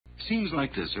Scenes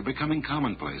like this are becoming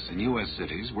commonplace in U.S.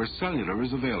 cities where cellular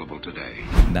is available today.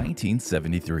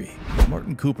 1973.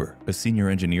 Martin Cooper, a senior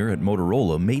engineer at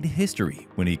Motorola, made history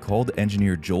when he called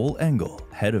engineer Joel Engel,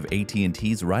 head of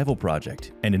AT&T's rival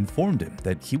project, and informed him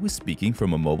that he was speaking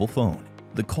from a mobile phone.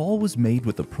 The call was made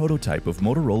with a prototype of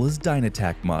Motorola's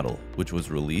DynaTAC model, which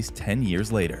was released 10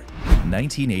 years later.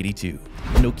 1982.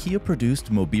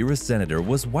 Nokia-produced Mobira Senator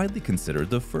was widely considered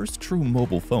the first true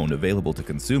mobile phone available to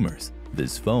consumers.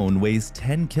 This phone weighs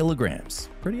 10 kilograms.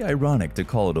 Pretty ironic to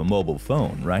call it a mobile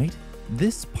phone, right?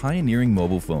 This pioneering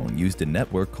mobile phone used a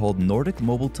network called Nordic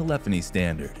Mobile Telephony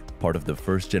Standard, part of the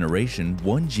first generation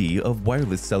 1G of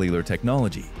wireless cellular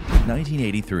technology.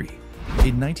 1983.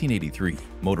 In 1983,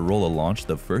 Motorola launched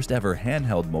the first ever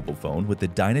handheld mobile phone with the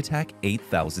DynaTAC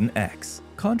 8000X.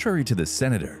 Contrary to the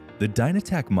Senator, the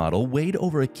DynaTAC model weighed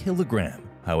over a kilogram.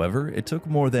 However, it took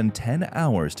more than 10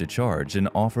 hours to charge and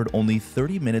offered only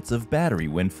 30 minutes of battery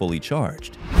when fully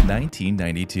charged.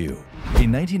 1992.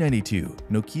 In 1992,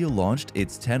 Nokia launched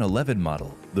its 1011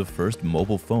 model, the first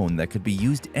mobile phone that could be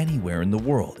used anywhere in the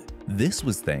world. This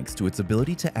was thanks to its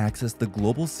ability to access the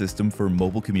global system for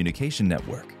mobile communication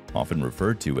network, often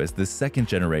referred to as the second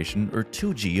generation or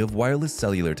 2G of wireless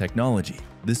cellular technology.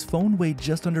 This phone weighed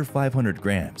just under 500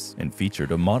 grams and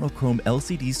featured a monochrome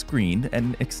LCD screen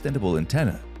and an extendable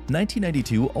antenna.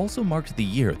 1992 also marked the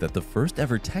year that the first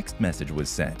ever text message was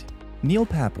sent. Neil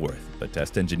Papworth, a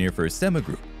test engineer for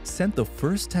Semigroup, sent the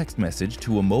first text message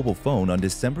to a mobile phone on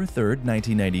December 3,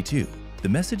 1992. The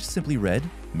message simply read,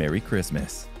 "Merry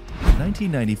Christmas."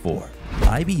 1994.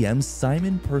 IBM's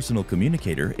Simon personal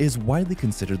communicator is widely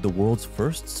considered the world's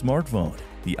first smartphone.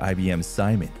 The IBM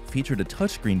Simon featured a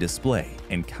touchscreen display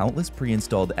and countless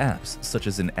pre-installed apps such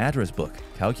as an address book,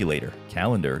 calculator,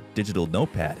 calendar, digital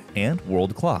notepad, and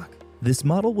world clock. This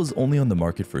model was only on the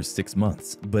market for 6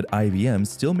 months, but IBM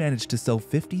still managed to sell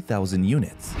 50,000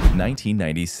 units.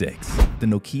 1996. The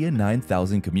Nokia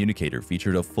 9000 communicator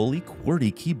featured a fully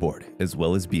QWERTY keyboard, as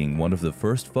well as being one of the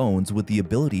first phones with the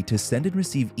ability to send and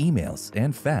receive emails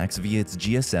and fax via its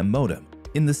GSM modem.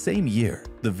 In the same year,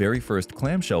 the very first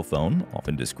clamshell phone,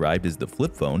 often described as the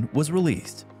flip phone, was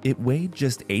released. It weighed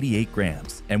just 88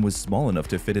 grams and was small enough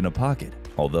to fit in a pocket,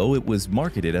 although it was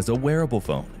marketed as a wearable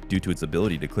phone due to its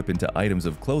ability to clip into items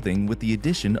of clothing with the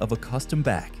addition of a custom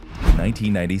back.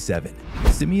 1997.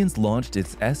 Siemens launched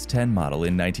its S10 model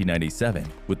in 1997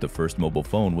 with the first mobile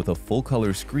phone with a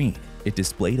full-color screen. It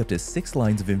displayed up to 6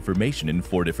 lines of information in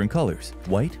 4 different colors: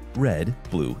 white, red,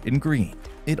 blue, and green.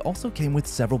 It also came with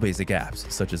several basic apps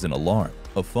such as an alarm,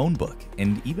 a phone book,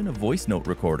 and even a voice note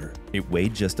recorder. It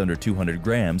weighed just under 200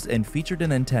 grams and featured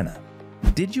an antenna.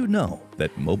 Did you know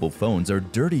that mobile phones are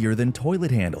dirtier than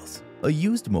toilet handles? A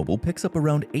used mobile picks up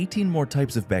around 18 more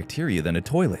types of bacteria than a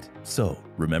toilet, so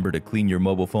remember to clean your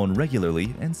mobile phone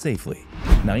regularly and safely.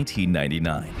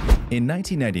 1999. In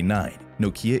 1999,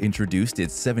 Nokia introduced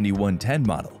its 7110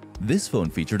 model. This phone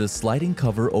featured a sliding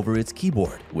cover over its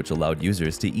keyboard, which allowed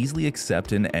users to easily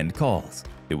accept and end calls.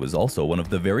 It was also one of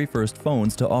the very first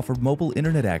phones to offer mobile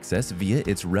internet access via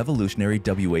its revolutionary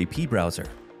WAP browser.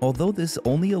 Although this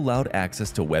only allowed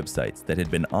access to websites that had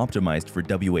been optimized for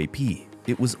WAP,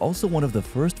 it was also one of the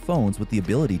first phones with the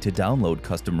ability to download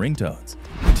custom ringtones.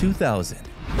 2000.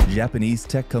 Japanese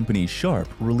tech company Sharp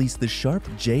released the Sharp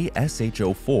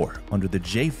JSH04 under the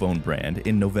J-Phone brand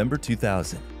in November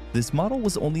 2000. This model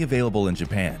was only available in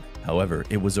Japan. However,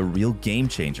 it was a real game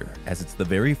changer as it's the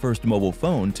very first mobile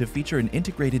phone to feature an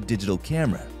integrated digital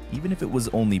camera, even if it was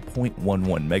only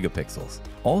 0.11 megapixels.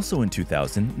 Also in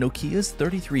 2000, Nokia's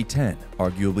 3310,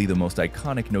 arguably the most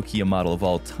iconic Nokia model of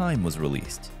all time, was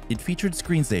released. It featured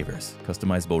screensavers,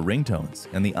 customizable ringtones,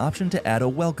 and the option to add a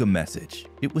welcome message.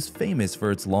 It was famous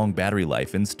for its long battery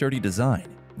life and sturdy design.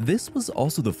 This was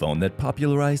also the phone that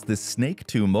popularized the Snake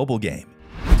 2 mobile game.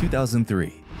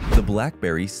 2003. The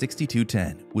BlackBerry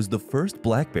 6210 was the first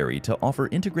BlackBerry to offer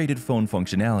integrated phone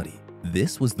functionality.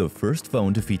 This was the first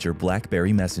phone to feature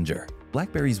BlackBerry Messenger,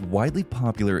 BlackBerry's widely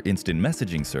popular instant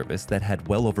messaging service that had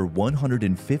well over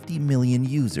 150 million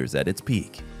users at its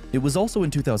peak. It was also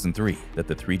in 2003 that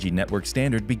the 3G network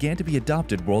standard began to be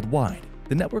adopted worldwide.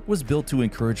 The network was built to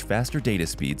encourage faster data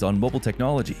speeds on mobile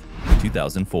technology.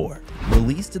 2004.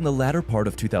 Released in the latter part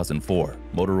of 2004,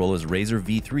 Motorola's Razr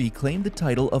V3 claimed the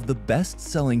title of the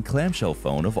best-selling clamshell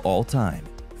phone of all time.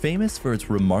 Famous for its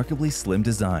remarkably slim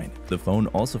design, the phone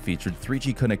also featured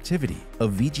 3G connectivity, a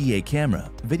VGA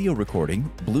camera, video recording,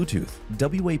 Bluetooth,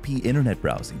 WAP internet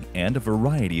browsing, and a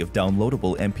variety of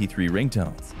downloadable MP3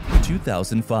 ringtones.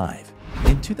 2005.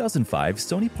 In 2005,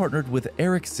 Sony partnered with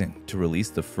Ericsson to release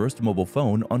the first mobile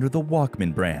phone under the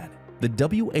Walkman brand. The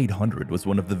W800 was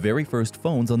one of the very first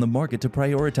phones on the market to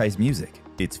prioritize music.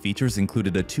 Its features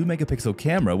included a 2-megapixel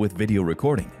camera with video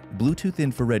recording, Bluetooth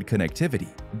infrared connectivity,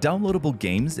 downloadable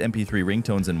games, MP3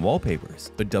 ringtones and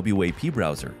wallpapers, a WAP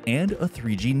browser, and a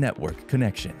 3G network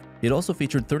connection. It also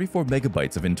featured 34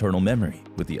 megabytes of internal memory,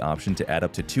 with the option to add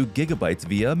up to 2 gigabytes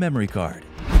via a memory card.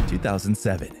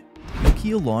 2007.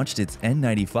 Nokia launched its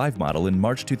N95 model in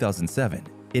March 2007.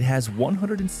 It has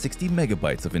 160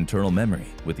 megabytes of internal memory,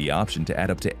 with the option to add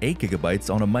up to 8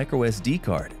 gigabytes on a microSD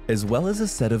card, as well as a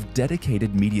set of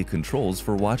dedicated media controls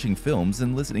for watching films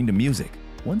and listening to music.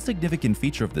 One significant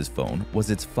feature of this phone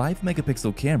was its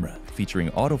 5-megapixel camera,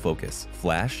 featuring autofocus,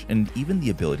 flash, and even the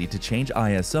ability to change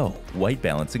ISO, white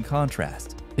balance, and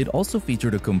contrast. It also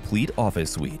featured a complete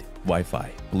office suite,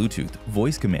 Wi-Fi, Bluetooth,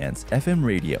 voice commands, FM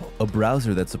radio, a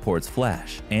browser that supports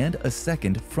flash, and a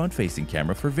second front-facing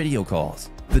camera for video calls.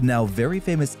 The now very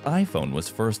famous iPhone was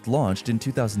first launched in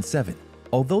 2007.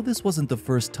 Although this wasn't the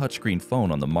first touchscreen phone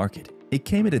on the market, it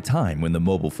came at a time when the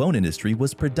mobile phone industry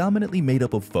was predominantly made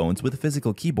up of phones with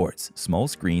physical keyboards, small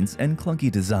screens, and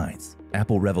clunky designs.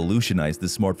 Apple revolutionized the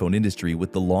smartphone industry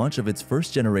with the launch of its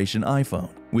first-generation iPhone,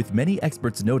 with many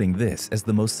experts noting this as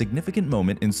the most significant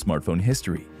moment in smartphone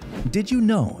history. Did you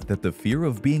know that the fear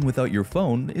of being without your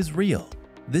phone is real?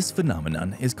 This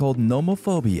phenomenon is called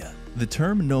nomophobia. The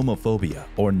term nomophobia,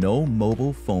 or no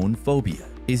mobile phone phobia,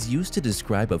 is used to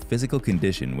describe a physical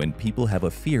condition when people have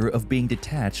a fear of being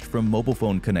detached from mobile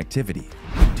phone connectivity.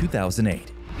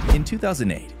 2008. In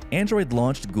 2008, Android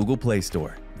launched Google Play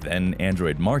Store, then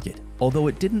Android Market, although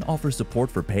it didn't offer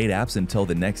support for paid apps until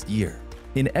the next year.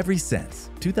 In every sense,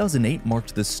 2008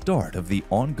 marked the start of the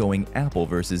ongoing Apple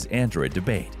versus Android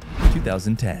debate.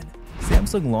 2010.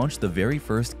 Samsung launched the very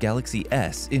first Galaxy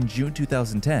S in June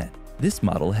 2010. This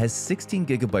model has 16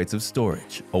 gigabytes of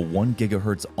storage, a 1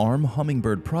 GHz ARM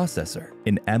Hummingbird processor,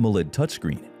 an AMOLED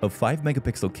touchscreen, a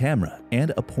 5-megapixel camera,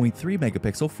 and a 0.3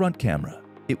 megapixel front camera.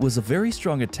 It was a very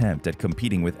strong attempt at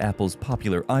competing with Apple's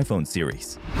popular iPhone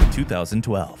series.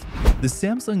 2012. The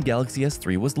Samsung Galaxy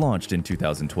S3 was launched in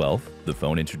 2012. The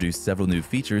phone introduced several new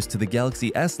features to the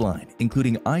Galaxy S line,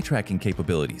 including eye tracking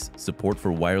capabilities, support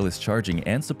for wireless charging,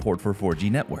 and support for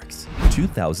 4G networks.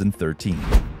 2013.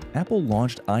 Apple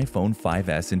launched iPhone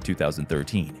 5S in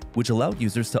 2013, which allowed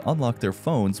users to unlock their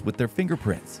phones with their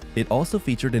fingerprints. It also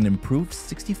featured an improved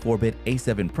 64-bit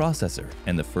A7 processor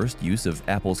and the first use of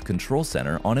Apple's Control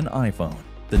Center on an iPhone.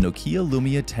 The Nokia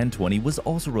Lumia 1020 was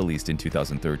also released in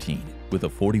 2013. With a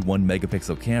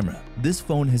 41-megapixel camera, this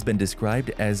phone has been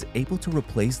described as able to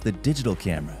replace the digital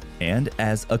camera and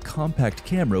as a compact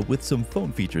camera with some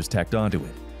phone features tacked onto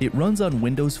it. It runs on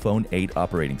Windows Phone 8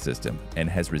 operating system and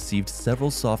has received several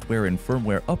software and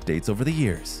firmware updates over the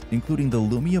years, including the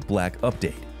Lumia Black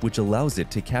update, which allows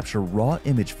it to capture raw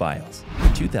image files.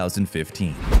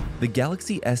 2015. The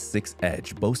Galaxy S6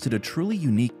 Edge boasted a truly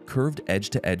unique curved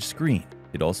edge-to-edge screen.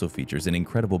 It also features an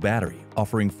incredible battery,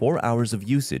 offering 4 hours of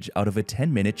usage out of a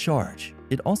 10-minute charge.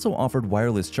 It also offered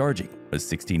wireless charging, a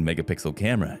 16-megapixel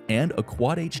camera, and a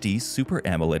Quad HD Super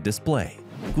AMOLED display.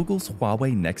 Google's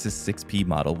Huawei Nexus 6P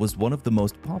model was one of the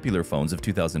most popular phones of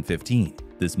 2015.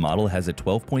 This model has a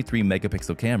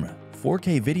 12.3-megapixel camera,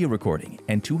 4K video recording,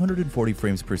 and 240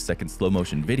 frames per second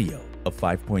slow-motion video, a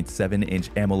 5.7-inch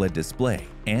AMOLED display,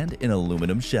 and an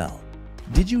aluminum shell.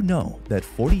 Did you know that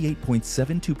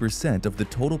 48.72% of the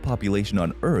total population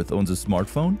on Earth owns a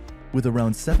smartphone? With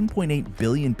around 7.8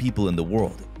 billion people in the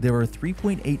world, there are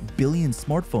 3.8 billion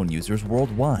smartphone users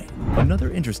worldwide.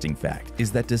 Another interesting fact is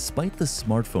that despite the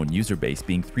smartphone user base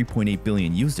being 3.8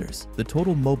 billion users, the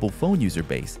total mobile phone user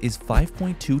base is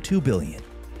 5.22 billion.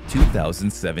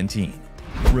 2017.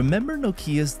 Remember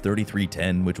Nokia's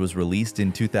 3310, which was released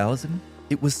in 2000?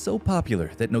 It was so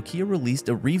popular that Nokia released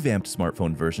a revamped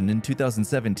smartphone version in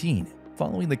 2017,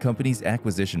 following the company's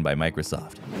acquisition by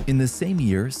Microsoft. In the same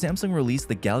year, Samsung released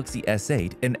the Galaxy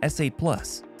S8 and S8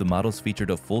 Plus. The models featured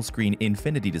a full-screen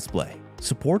infinity display,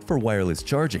 support for wireless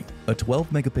charging, a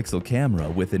 12-megapixel camera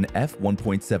with an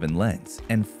f1.7 lens,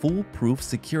 and foolproof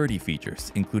security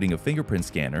features including a fingerprint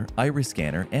scanner, iris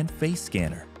scanner, and face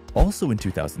scanner. Also in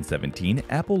 2017,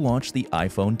 Apple launched the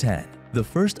iPhone X, the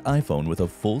first iPhone with a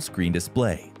full-screen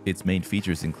display. Its main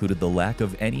features included the lack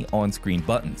of any on-screen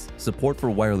buttons, support for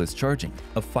wireless charging,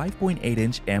 a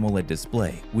 5.8-inch AMOLED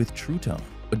display with True Tone,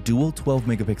 a dual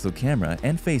 12-megapixel camera,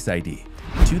 and Face ID.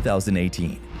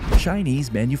 2018.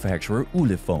 Chinese manufacturer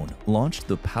Ulefone launched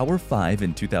the Power 5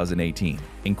 in 2018,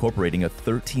 incorporating a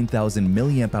 13,000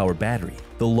 mAh battery,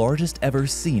 the largest ever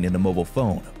seen in a mobile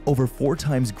phone, over 4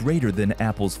 times greater than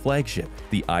Apple's flagship,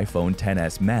 the iPhone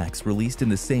XS Max, released in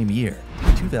the same year,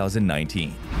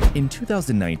 2019. In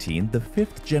 2019, the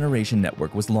 5th generation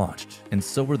network was launched, and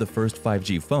so were the first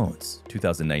 5G phones.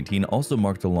 2019 also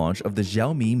marked the launch of the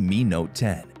Xiaomi Mi Note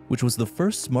 10, which was the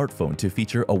first smartphone to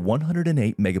feature a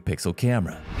 108-megapixel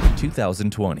camera.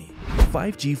 2020.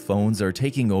 5G phones are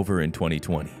taking over in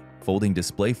 2020. Folding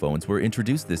display phones were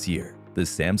introduced this year. The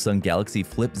Samsung Galaxy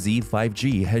Flip Z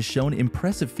 5G has shown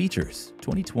impressive features.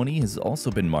 2020 has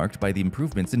also been marked by the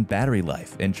improvements in battery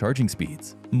life and charging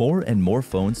speeds. More and more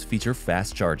phones feature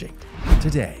fast charging.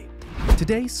 Today,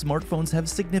 smartphones have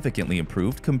significantly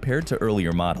improved compared to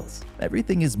earlier models.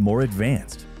 Everything is more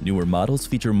advanced. Newer models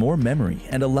feature more memory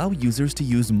and allow users to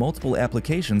use multiple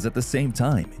applications at the same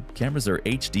time. Cameras are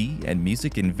HD, and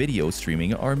music and video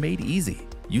streaming are made easy.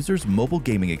 Users' mobile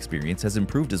gaming experience has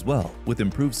improved as well, with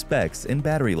improved specs and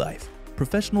battery life.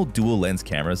 Professional dual-lens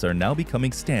cameras are now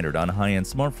becoming standard on high-end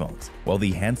smartphones, while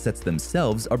the handsets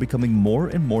themselves are becoming more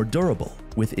and more durable,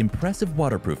 with impressive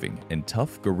waterproofing and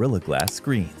tough Gorilla Glass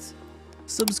screens.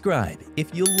 Subscribe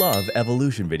if you love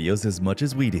evolution videos as much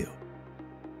as we do.